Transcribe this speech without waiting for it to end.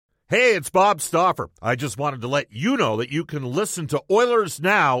Hey, it's Bob Stauffer. I just wanted to let you know that you can listen to Oilers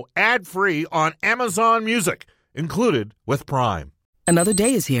Now ad-free on Amazon Music, included with Prime. Another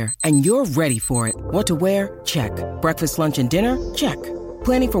day is here, and you're ready for it. What to wear? Check. Breakfast, lunch, and dinner? Check.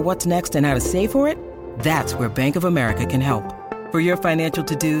 Planning for what's next and how to save for it? That's where Bank of America can help. For your financial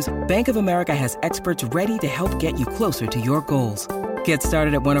to-dos, Bank of America has experts ready to help get you closer to your goals. Get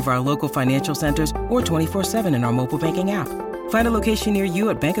started at one of our local financial centers or 24/7 in our mobile banking app. Find a location near you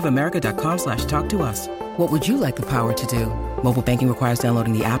at bankofamerica.com/talktous. What would you like the power to do? Mobile banking requires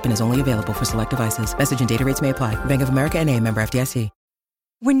downloading the app and is only available for select devices. Message and data rates may apply. Bank of America N.A., member FDIC.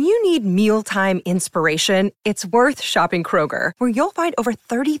 When you need mealtime inspiration, it's worth shopping Kroger, where you'll find over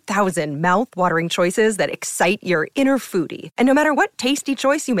 30,000 mouth-watering choices that excite your inner foodie. And no matter what tasty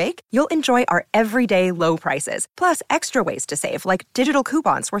choice you make, you'll enjoy our everyday low prices, plus extra ways to save, like digital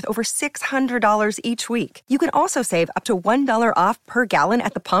coupons worth over $600 each week. You can also save up to $1 off per gallon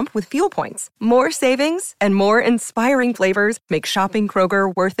at the pump with fuel points. More savings and more inspiring flavors make shopping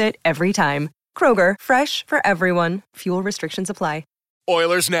Kroger worth it every time. Kroger, fresh for everyone. Fuel restrictions apply.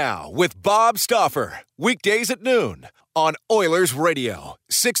 Oilers Now with Bob Stauffer. Weekdays at noon on Oilers Radio,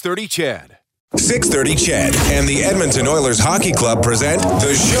 630 CHED. 630 CHED and the Edmonton Oilers Hockey Club present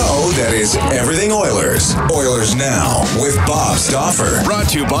the show that is everything Oilers. Oilers Now with Bob Stauffer. Brought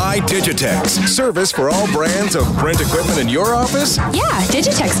to you by Digitex. Service for all brands of print equipment in your office? Yeah,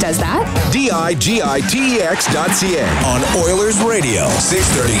 Digitex does that. digitex.ca on Oilers Radio,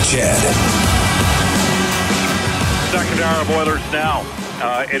 630 CHED. Second hour of Oilers Now.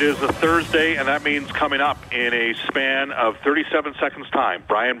 It is a Thursday, and that means coming up in a span of 37 seconds' time,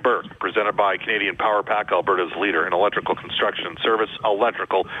 Brian Burke, presented by Canadian Power Pack, Alberta's leader in electrical construction and service,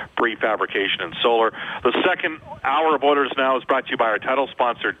 electrical, prefabrication, and solar. The second hour of Oilers Now is brought to you by our title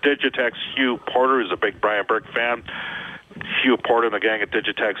sponsor, Digitex. Hugh Porter is a big Brian Burke fan. Hugh Porter and the gang at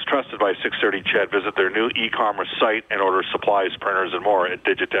Digitex, trusted by 630 CHED. Visit their new e-commerce site and order supplies, printers, and more at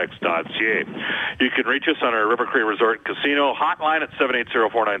digitex.ca. You can reach us on our River Cree Resort and Casino hotline at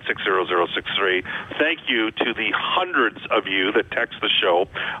 780-496-0063. Thank you to the hundreds of you that text the show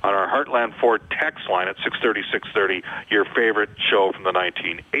on our Heartland Ford text line at 630-630, your favorite show from the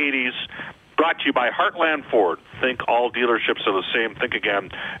 1980s. Brought to you by Heartland Ford. Think all dealerships are the same. Think again.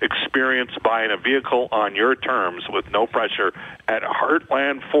 Experience buying a vehicle on your terms with no pressure at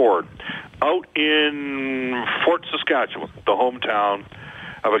Heartland Ford. Out in Fort Saskatchewan, the hometown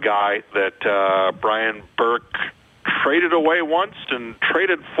of a guy that Brian Burke traded away once and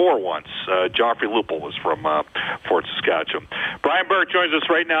traded for once. Joffrey Lupul was from Fort Saskatchewan. Brian Burke joins us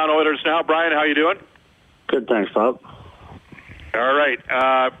right now on Oilers Now. Brian, how you doing? Good, thanks, Bob. All right.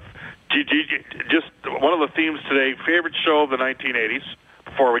 Just one of the themes today, favorite show of the 1980s,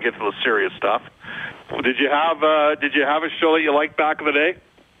 before we get to the serious stuff. Did you have a show that you liked back in the day?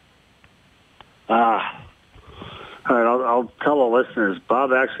 All right, I'll tell the listeners.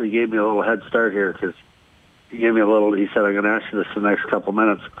 Bob actually gave me a little head start here because he said, I'm going to ask you this in the next couple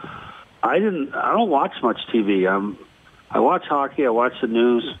minutes. I don't watch much TV. I watch hockey, I watch the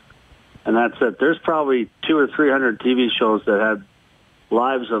news, and that's it. There's probably 200 or 300 TV shows that had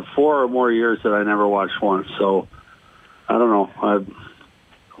lives of 4 or more years that I never watched once. So, I don't know.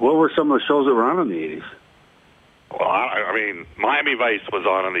 What were some of the shows that were on in the 80s? Well, I mean, Miami Vice was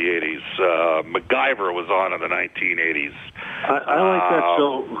on in the 80s. MacGyver was on in the 1980s. I like that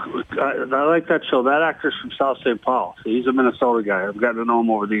show. I like that show. That actor's from South St. Paul. So he's a Minnesota guy. I've gotten to know him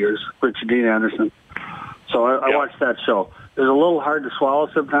over the years, Richard Dean Anderson. So I watched that show. It's a little hard to swallow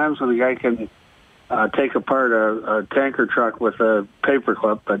sometimes when the guy can take apart a tanker truck with a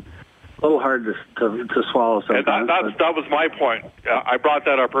paperclip, but a little hard to swallow sometimes. And that was my point. I brought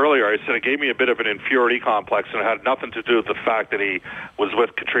that up earlier. I said it gave me a bit of an inferiority complex, and it had nothing to do with the fact that he was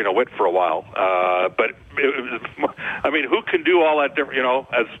with Katrina Witt for a while. But who can do all that different?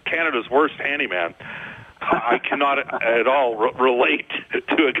 As Canada's worst handyman, I cannot at all relate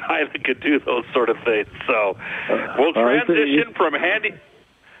to a guy that could do those sort of things. So we'll transition from handy.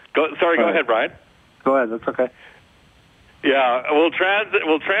 Go ahead, Brian. Go ahead. That's okay. Yeah, we'll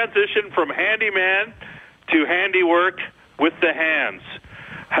transition from handyman to handiwork with the hands.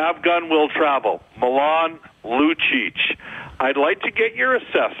 Have gun will travel. Milan Lucic. I'd like to get your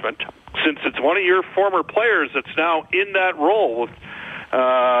assessment, since it's one of your former players that's now in that role with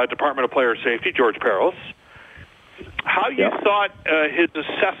Department of Player Safety, George Peros. How you thought his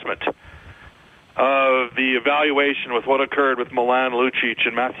assessment of the evaluation with what occurred with Milan Lucic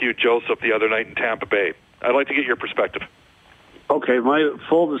and Matthew Joseph the other night in Tampa Bay. I'd like to get your perspective. Okay, my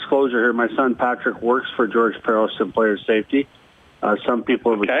full disclosure here, my son Patrick works for George Peros in Player Safety. Some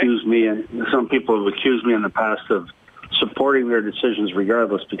people have accused me in the past of supporting their decisions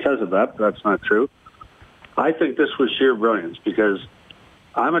regardless because of that. But that's not true. I think this was sheer brilliance because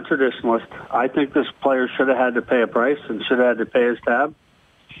I'm a traditionalist. I think this player should have had to pay a price and should have had to pay his tab.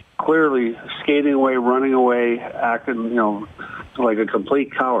 Clearly, skating away, running away, acting, like a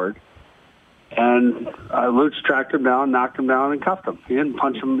complete coward. And Luch tracked him down, knocked him down, and cuffed him. He didn't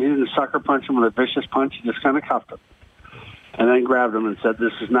punch him. He didn't sucker punch him with a vicious punch. He just kind of cuffed him. And then grabbed him and said,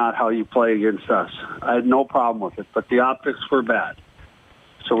 "This is not how you play against us." I had no problem with it, but the optics were bad.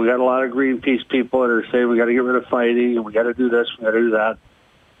 So we got a lot of Greenpeace people that are saying we got to get rid of fighting and we got to do this, we got to do that.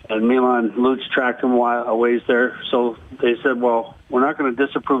 And Milan Luch tracked him a ways there. So they said, well, we're not going to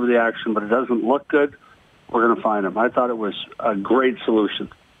disapprove of the action, but it doesn't look good. We're going to fine him. I thought it was a great solution.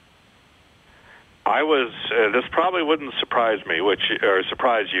 I was. This probably wouldn't surprise me,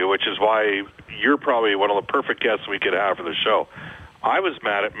 surprise you, which is why you're probably one of the perfect guests we could have for the show. I was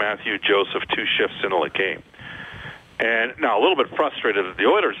mad at Matthew Joseph 2 shifts into the game, and now a little bit frustrated that the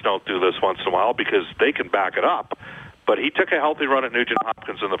Oilers don't do this once in a while because they can back it up. But he took a healthy run at Nugent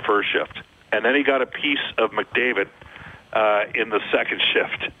Hopkins in the first shift, and then he got a piece of McDavid in the second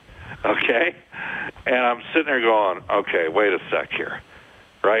shift. Okay, and I'm sitting there going, okay, wait a sec here.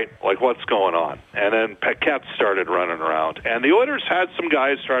 Right? Like, what's going on? And then Paquette started running around. And the Oilers had some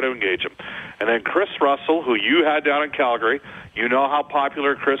guys try to engage him. And then Chris Russell, who you had down in Calgary, you know how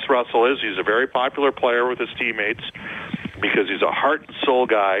popular Chris Russell is. He's a very popular player with his teammates because he's a heart and soul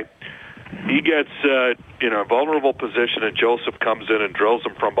guy. He gets in a vulnerable position, and Joseph comes in and drills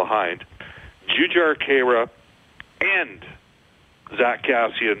him from behind. Jujhar Khaira and Zach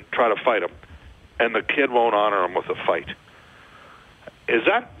Kassian try to fight him, and the kid won't honor him with a fight. Is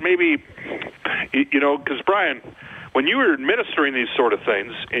that maybe, because Brian, when you were administering these sort of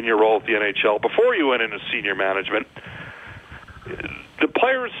things in your role at the NHL, before you went into senior management, the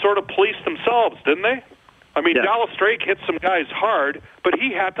players sort of policed themselves, didn't they? I mean, Dallas Drake hit some guys hard, but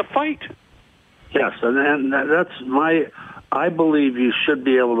he had to fight. Yes, and that's I believe you should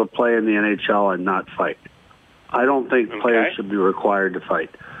be able to play in the NHL and not fight. I don't think players should be required to fight.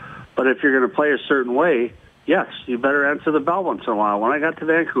 But if you're going to play a certain way, yes, you better answer the bell once in a while. When I got to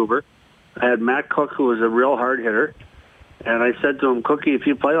Vancouver, I had Matt Cook, who was a real hard hitter, and I said to him, Cookie, if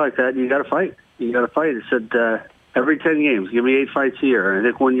you play like that, you got to fight. You got to fight. He said, every 10 games, give me 8 fights a year. And I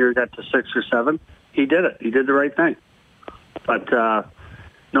think one year got to 6 or 7. He did it. He did the right thing. But,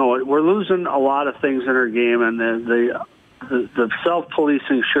 no, we're losing a lot of things in our game, and the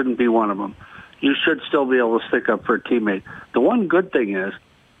self-policing shouldn't be one of them. You should still be able to stick up for a teammate. The one good thing is,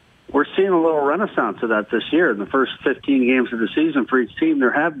 we're seeing a little renaissance of that this year. In the first 15 games of the season for each team,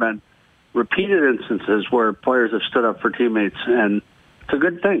 there have been repeated instances where players have stood up for teammates, and it's a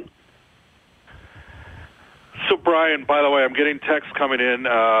good thing. So, Brian, by the way, I'm getting texts coming in.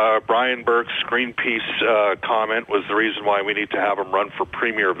 Brian Burke's Greenpeace comment was the reason why we need to have him run for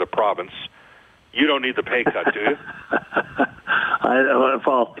premier of the province. You don't need the pay cut, do you?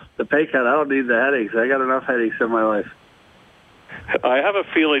 Well, the pay cut, I don't need the headaches. I got enough headaches in my life. I have a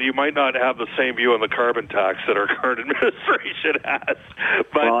feeling you might not have the same view on the carbon tax that our current administration has.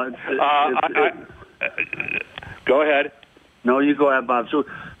 But go ahead. No, you go ahead, Bob. So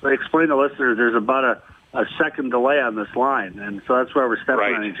explain to listeners, there's about a second delay on this line, and so that's why we're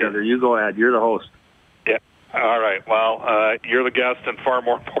stepping on each other. You go ahead. You're the host. Yeah. All right. Well, you're the guest and far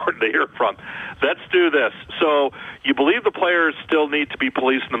more important to hear from. Let's do this. So you believe the players still need to be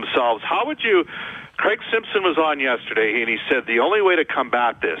policing themselves. How would you... Craig Simpson was on yesterday, and he said the only way to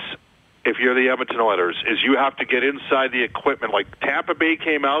combat this, if you're the Edmonton Oilers, is you have to get inside the equipment. Like Tampa Bay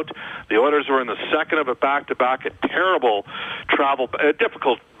came out, the Oilers were in the second of a back-to-back, a terrible travel, a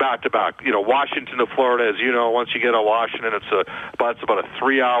difficult back-to-back. Washington to Florida, as you know, once you get to Washington, it's about a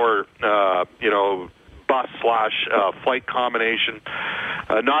 3-hour, bus/flight combination.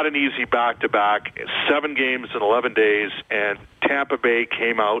 Not an easy back-to-back. 7 games in 11 days, and Tampa Bay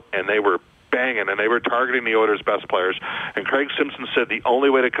came out, and they were banging, and they were targeting the Oilers' best players. And Craig Simpson said the only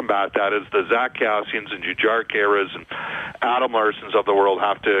way to combat that is the Zach Kassians and Jujhar Khairas and Adam Larsons of the world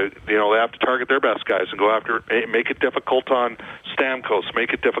have to, they have to target their best guys and go after, make it difficult on Stamkos,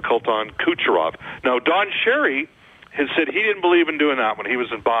 make it difficult on Kucherov. Now, Don Cherry has said he didn't believe in doing that when he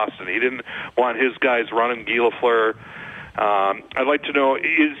was in Boston. He didn't want his guys running Guy Lafleur. I'd like to know,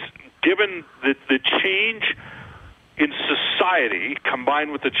 given the change in society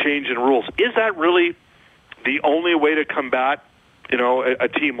combined with the change in rules, is that really the only way to combat, a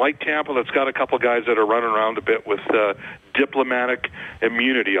team like Tampa that's got a couple guys that are running around a bit with diplomatic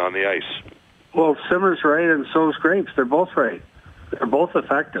immunity on the ice? Well, Simmer's right, and so is Grapes. They're both right. They're both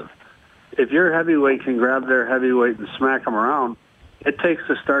effective. If your heavyweight can grab their heavyweight and smack them around, it takes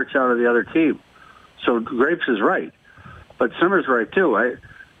the starch out of the other team. So Grapes is right. But Simmer's right, too.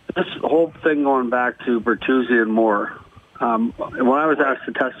 This whole thing going back to Bertuzzi and Moore, when I was asked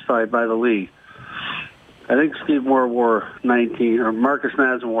to testify by the league, I think Steve Moore wore 19, or Marcus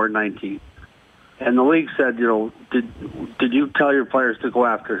Madsen wore 19. And the league said, did you tell your players to go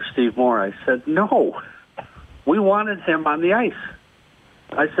after Steve Moore? I said, no. We wanted him on the ice.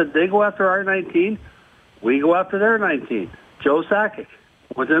 I said, they go after our 19, we go after their 19. Joe Sakic,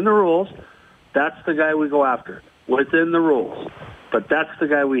 within the rules, that's the guy we go after. Within the rules. But that's the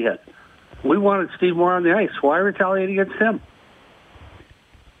guy we hit. We wanted Steve Moore on the ice. Why retaliate against him?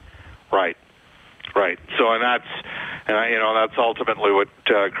 Right. So, and that's ultimately what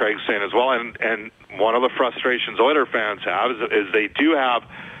Craig's saying as well. And one of the frustrations Oiler fans have is they do have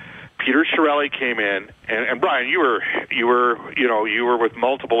Peter Chiarelli came in, and Brian, you were with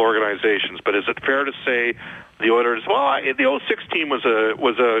multiple organizations, but is it fair to say the Oilers? Well, the 06 team was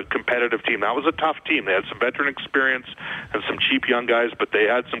a competitive team. That was a tough team. They had some veteran experience and some cheap young guys, but they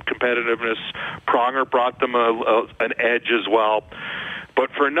had some competitiveness. Pronger brought them an edge as well. But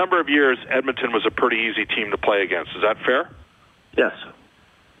for a number of years, Edmonton was a pretty easy team to play against. Is that fair? Yes.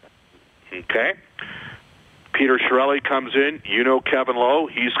 Okay. Peter Chiarelli comes in. Kevin Lowe.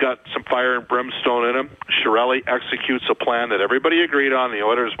 He's got some fire and brimstone in him. Chiarelli executes a plan that everybody agreed on. The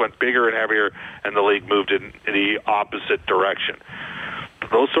Oilers went bigger and heavier, and the league moved in the opposite direction.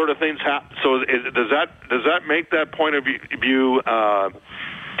 Those sort of things happen. So does that make that point of view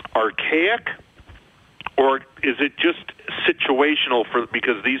archaic? Or is it just situational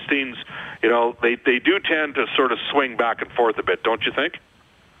because these teams, they do tend to sort of swing back and forth a bit, don't you think?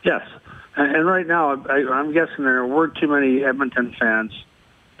 Yes. And right now, I'm guessing there weren't too many Edmonton fans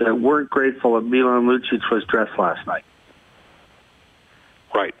that weren't grateful that Milan Lucic was dressed last night.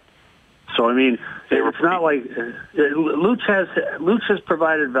 Right. So, I mean, it's not like Luch has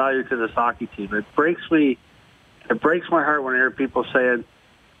provided value to this hockey team. It breaks my heart when I hear people saying,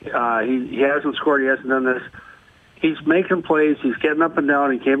 he hasn't scored, he hasn't done this. He's making plays, he's getting up and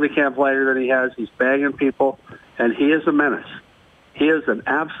down, he came to camp later than he has, he's bagging people, and he is a menace. He is an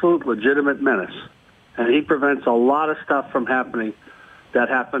absolute legitimate menace. And he prevents a lot of stuff from happening that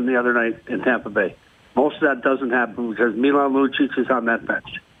happened the other night in Tampa Bay. Most of that doesn't happen because Milan Lucic is on that bench.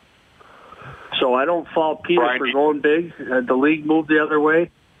 So I don't fault Peter for going big. The league moved the other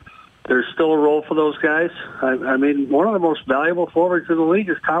way. There's still a role for those guys. I mean, one of the most valuable forwards in the league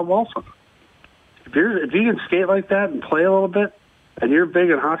is Tom Wilson. If you can skate like that and play a little bit, and you're big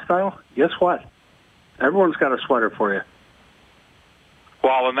and hostile, guess what? Everyone's got a sweater for you.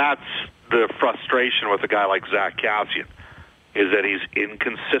 Well, and that's the frustration with a guy like Zach Kassian, is that he's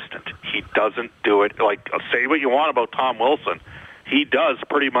inconsistent. He doesn't do it. Like, say what you want about Tom Wilson. He does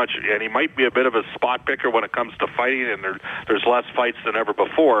pretty much, and he might be a bit of a spot picker when it comes to fighting, and there's less fights than ever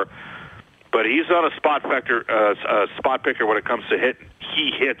before. But he's not a spot picker when it comes to hitting.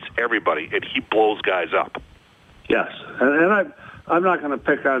 He hits everybody, and he blows guys up. Yes, and I'm not going to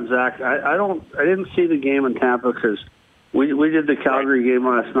pick on Zach. I didn't see the game in Tampa because we did the Calgary game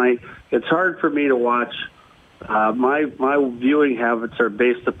last night. It's hard for me to watch. My viewing habits are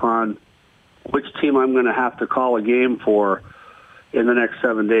based upon which team I'm going to have to call a game for in the next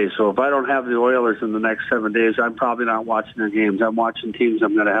 7 days. So if I don't have the Oilers in the next 7 days, I'm probably not watching their games. I'm watching teams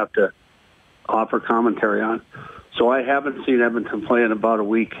I'm going to have to offer commentary on. So I haven't seen Edmonton play in about a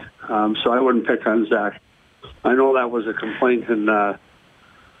week. So I wouldn't pick on Zach. I know that was a complaint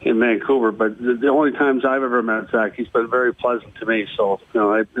in Vancouver, but the only times I've ever met Zach, he's been very pleasant to me. So,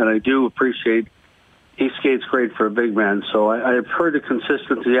 I do appreciate he skates great for a big man. So I've heard the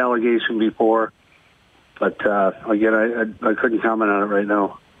consistency of the allegation before, but again, I couldn't comment on it right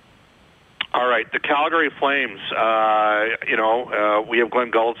now. All right, the Calgary Flames. We have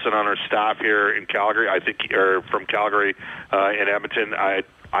Glenn Gulletson on our staff here in Calgary. I think, or from Calgary in Edmonton.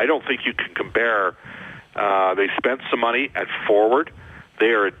 I don't think you can compare. They spent some money at forward. They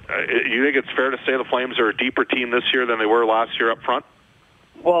are. You think it's fair to say the Flames are a deeper team this year than they were last year up front?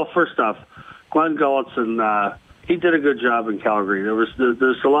 Well, first off, Glenn Gulletson, he did a good job in Calgary.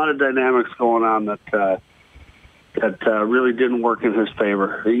 There's a lot of dynamics going on that really didn't work in his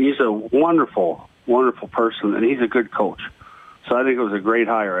favor. He's a wonderful, wonderful person, and he's a good coach. So I think it was a great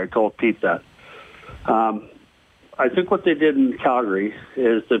hire. I told Pete that. I think what they did in Calgary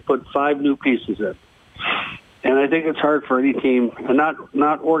is they put 5 new pieces in. And I think it's hard for any team, and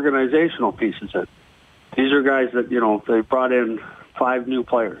not organizational pieces in. These are guys that, they brought in 5 new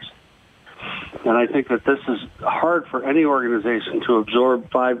players. And I think that this is hard for any organization to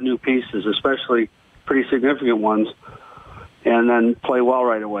absorb 5 new pieces, especially pretty significant ones, and then play well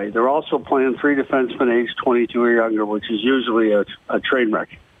right away. They're also playing 3 defensemen aged 22 or younger, which is usually a train wreck.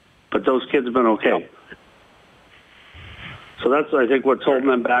 But those kids have been okay. So that's, I think, what's holding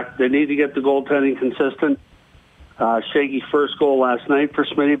them back. They need to get the goaltending consistent. Shaky first goal last night for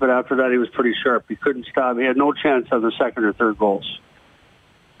Smitty, but after that he was pretty sharp. He couldn't stop. He had no chance on the second or third goals.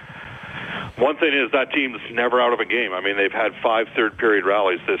 One thing is that team's never out of a game. I mean, they've had 5 third-period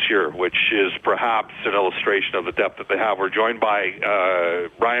rallies this year, which is perhaps an illustration of the depth that they have. We're joined by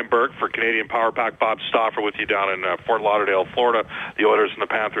Brian Burke for Canadian Power Pack. Bob Stauffer with you down in Fort Lauderdale, Florida. The Oilers and the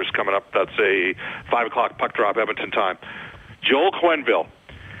Panthers coming up. That's a 5 o'clock puck drop Edmonton time. Joel Quenneville.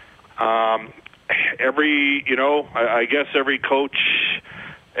 I guess every coach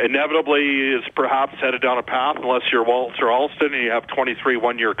inevitably is perhaps headed down a path, unless you're Walter Alston and you have 23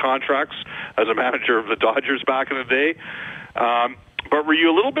 one-year contracts as a manager of the Dodgers back in the day. But were you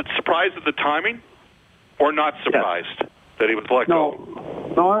a little bit surprised at the timing, or not surprised that he was let go?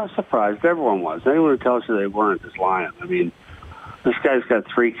 No, I was surprised. Everyone was. Anyone who tells you they weren't is lying. I mean, this guy's got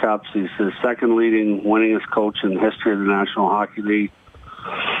 3 cups. He's the second leading winningest coach in the history of the National Hockey League.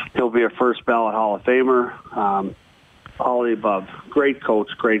 He'll be a first ballot Hall of Famer. All the above. Great coach,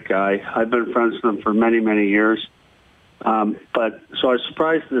 great guy. I've been friends with him for many, many years. So I was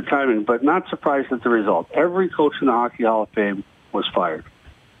surprised at the timing, but not surprised at the result. Every coach in the Hockey Hall of Fame was fired.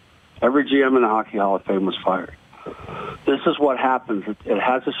 Every GM in the Hockey Hall of Fame was fired. This is what happens. It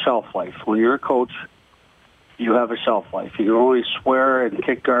has a shelf life. When you're a coach, you have a shelf life. You can only swear and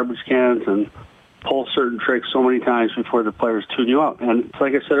kick garbage cans and pull certain tricks so many times before the players tune you out. And it's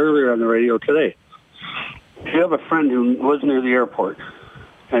like I said earlier on the radio today, if you have a friend who lives near the airport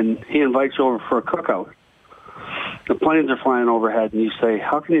and he invites you over for a cookout, the planes are flying overhead and you say,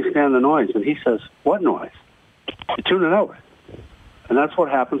 how can you stand the noise? And he says, what noise? You tune it out. And that's what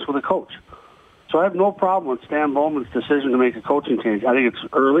happens with a coach. So I have no problem with Stan Bowman's decision to make a coaching change. I think it's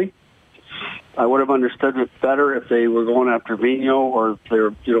early. I would have understood it better if they were going after Vigneault, or if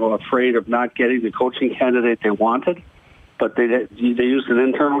they were, afraid of not getting the coaching candidate they wanted. But they used an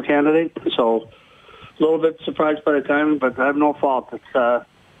internal candidate, so a little bit surprised by the timing. But I have no fault. It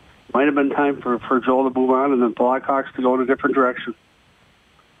might have been time for Joel to move on, and the Blackhawks to go in a different direction.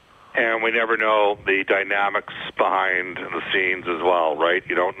 And we never know the dynamics behind the scenes as well, right?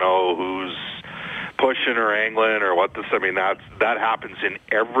 You don't know who's pushing or angling or what this. I mean, that happens in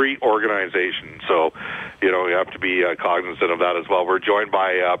every organization. So, you have to be cognizant of that as well. We're joined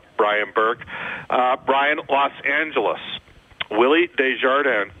by Brian Burke. Brian, Los Angeles, Willie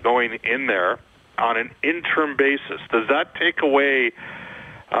Desjardins going in there on an interim basis. Does that take away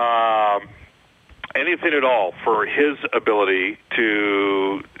anything at all for his ability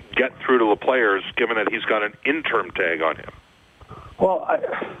to get through to the players, given that he's got an interim tag on him? Well,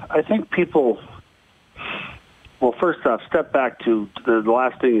 I think people... Well, first off, step back to the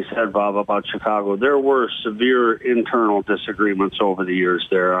last thing you said, Bob, about Chicago. There were severe internal disagreements over the years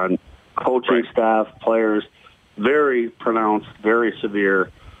there on coaching staff, players, very pronounced, very severe.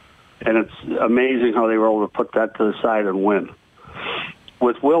 And it's amazing how they were able to put that to the side and win.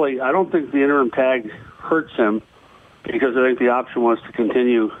 With Willie, I don't think the interim tag hurts him, because I think the option was to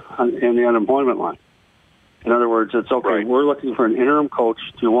continue in the unemployment line. In other words, it's okay, we're looking for an interim coach.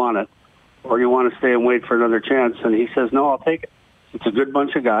 Do you want it? Or you want to stay and wait for another chance? And he says, no, I'll take it. It's a good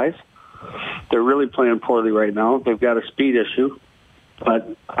bunch of guys. They're really playing poorly right now. They've got a speed issue.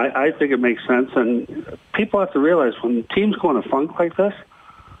 But I think it makes sense. And people have to realize, when teams go in a funk like this,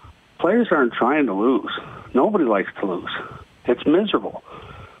 players aren't trying to lose. Nobody likes to lose. It's miserable.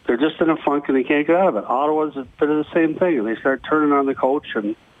 They're just in a funk and they can't get out of it. Ottawa's a bit of the same thing. And they start turning on the coach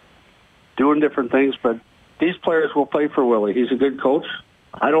and doing different things. But these players will play for Willie. He's a good coach.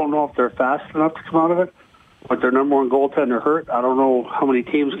 I don't know if they're fast enough to come out of it, but their number one goaltender hurt. I don't know how many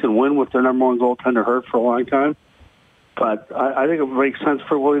teams can win with their number one goaltender hurt for a long time. But I think it makes sense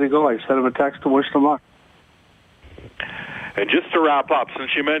for Willie to go. I sent him a text to wish them luck. And just to wrap up,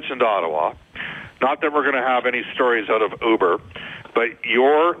 since you mentioned Ottawa, not that we're going to have any stories out of Uber, but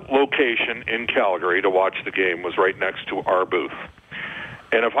your location in Calgary to watch the game was right next to our booth.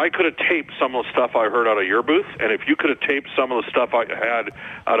 And if I could have taped some of the stuff I heard out of your booth, and if you could have taped some of the stuff I had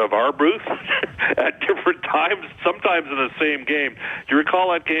out of our booth at different times, sometimes in the same game. Do you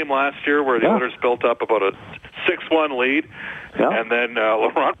recall that game last year where the Oilers built up about a 6-1 lead, and then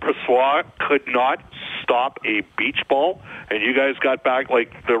Laurent Brossoit could not stop a beach ball, and you guys got back,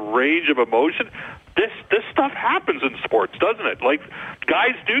 like, the range of emotion? This stuff happens in sports, doesn't it? Like,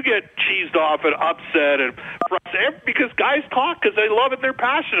 guys do get cheesed off and upset, and because guys talk because they love it and they're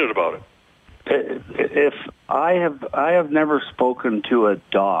passionate about it. If I have never spoken to a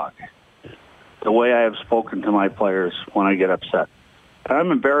dog the way I have spoken to my players when I get upset.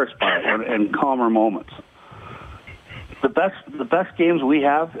 I'm embarrassed by it in calmer moments. The best games we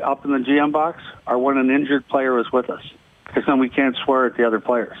have up in the GM box are when an injured player is with us, because then we can't swear at the other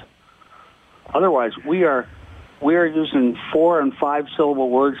players. Otherwise, we are using 4 and 5 syllable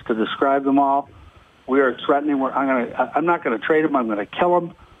words to describe them all. We are threatening. I'm not going to trade him. I'm going to kill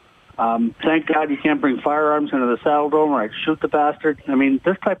him. Thank God you can't bring firearms into the Saddle Dome, or I'd shoot the bastard. I mean,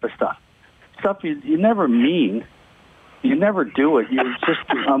 this type of stuff you never mean. You never do it. It's just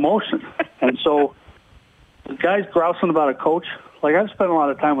emotion. And so the guys grousing about a coach, like I've spent a lot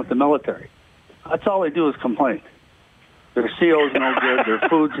of time with the military. That's all they do is complain. Their CO's no good. Their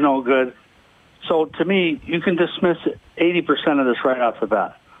food's no good. So to me, you can dismiss 80% of this right off the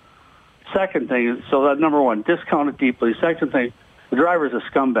bat. Second thing is, so that number one, discount it deeply. Second thing, the driver's a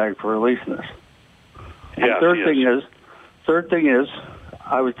scumbag for releasing this. Yeah, third thing is,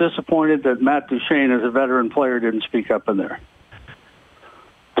 I was disappointed that Matt Duchene, as a veteran player, didn't speak up in there.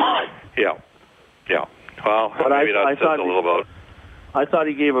 Yeah. Well, but maybe that says a little about. I thought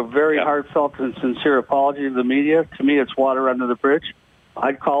he gave a very heartfelt and sincere apology to the media. To me, it's water under the bridge.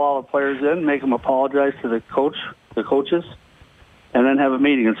 I'd call all the players in, make them apologize to the coaches, and then have a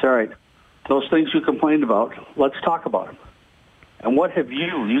meeting and say, all right, those things you complained about, let's talk about them. And what have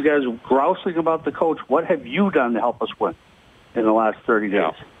you guys grousing about the coach, what have you done to help us win in the last 30 days?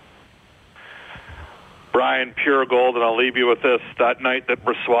 Yeah. Brian, pure gold, and I'll leave you with this. That night that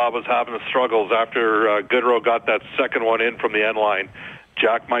Brossoit was having the struggles after Goodrow got that second one in from the end line,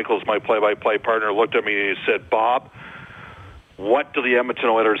 Jack Michaels, my play-by-play partner, looked at me and he said, Bob, what do the Edmonton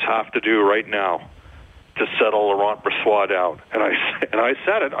Oilers have to do right now to settle Laurent Brossoit down? And I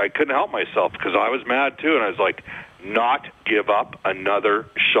said it. I couldn't help myself because I was mad too, and I was like, not give up another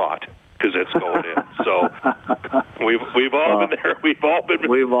shot because it's going in. So we've all been there. We've all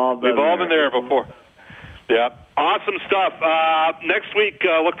been there before. Yeah, awesome stuff. Next week,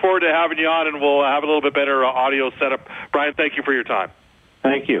 look forward to having you on, and we'll have a little bit better audio setup. Brian, thank you for your time.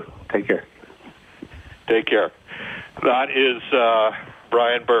 Thank you. Take care. Take care. That is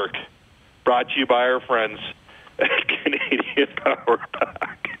Brian Burke, brought to you by our friends at Canadian Power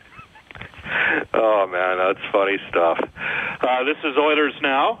Pack. Oh, man, that's funny stuff. This is Oilers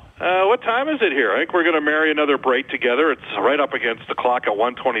Now. What time is it here? I think we're going to marry another break together. It's right up against the clock at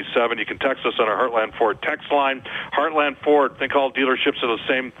 1:27. You can text us on our Heartland Ford text line. Heartland Ford, think all dealerships are the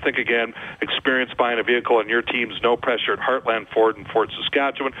same. Think again. Experience buying a vehicle and your team's no pressure at Heartland Ford in Fort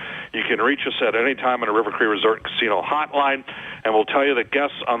Saskatchewan. You can reach us at any time on a River Cree Resort and Casino hotline, and we'll tell you that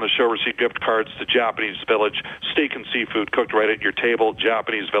guests on the show receive gift cards to Japanese Village, steak and seafood cooked right at your table,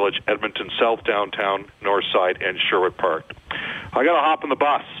 Japanese Village, Edmonton South, Downtown, Northside, and Sherwood Park. I got to hop on the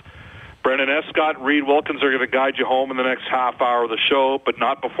bus. Brendan Escott, Reed Wilkins are going to guide you home in the next half hour of the show, but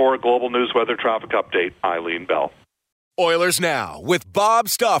not before a global news weather traffic update. Eileen Bell. Oilers Now with Bob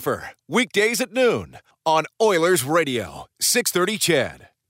Stauffer. Weekdays at noon on Oilers Radio, 630 CHED.